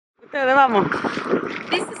¿Dónde vamos?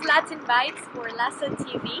 This is Latin Bites for Lassa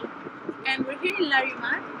TV. And we're here in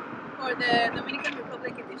Larimar for the Dominican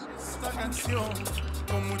Republic edition.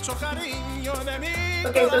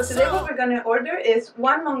 Okay, so today what we're going to order is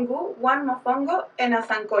one mangú, one mofongo, and a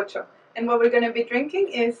sancocho. And what we're going to be drinking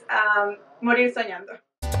is Morir Soñando.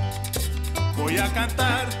 Voy a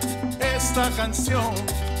cantar esta canción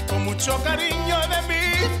con mucho cariño de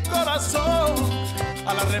mi corazón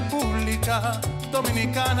a la República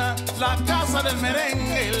Dominicana, la casa del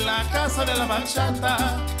merengue, la casa de la bachata.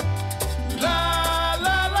 La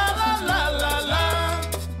la la la la la la,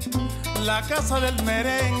 la casa del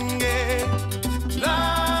merengue.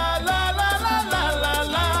 La la la la la la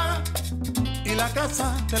la, y la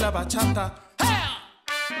casa de la bachata.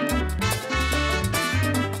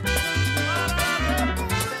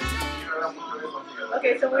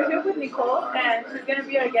 Okay, so we're here with Nicole, and she's going to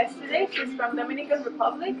be our guest today. She's from Dominican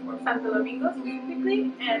Republic, Santo Domingo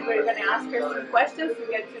specifically, and we're going to ask her some questions to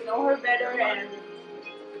get to know her better. And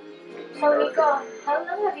So Nicole, how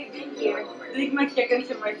long have you been here? Lead my second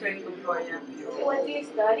semester in California. What do you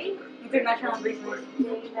study? International business.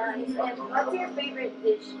 Very nice. And what's your favorite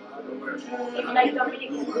dish? Like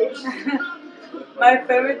Dominican dish. My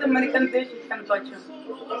favorite Dominican dish is sancocho.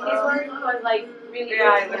 And this one was like really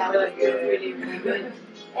Yeah, good. it was really good, really, really good.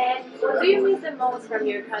 And what do you miss the most from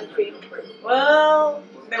your country? Well,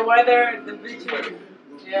 the weather, the beaches,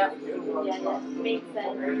 yeah. Yeah, that makes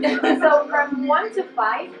sense. So from 1 to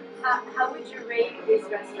 5, how would you rate this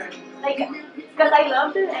restaurant? Like, because I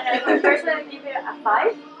loved it and I would personally give it a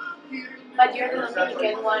 5, but you're the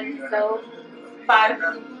Dominican one, so... 5.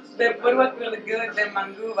 The food was really good, the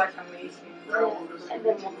mango was amazing. And the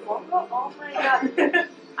mofongo, oh my god.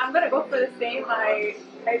 I'm going to go for the same. I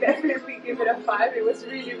definitely give it a 5. It was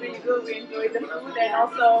really, really good. We enjoyed the food, and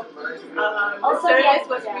also the service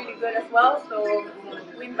was really good as well. So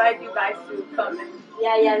we invite you guys to come and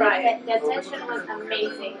Yeah, the attention was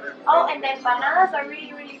amazing. Oh, and the empanadas are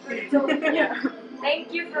really, really good too. yeah.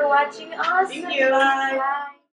 Thank you for watching us. Thank you. Bye.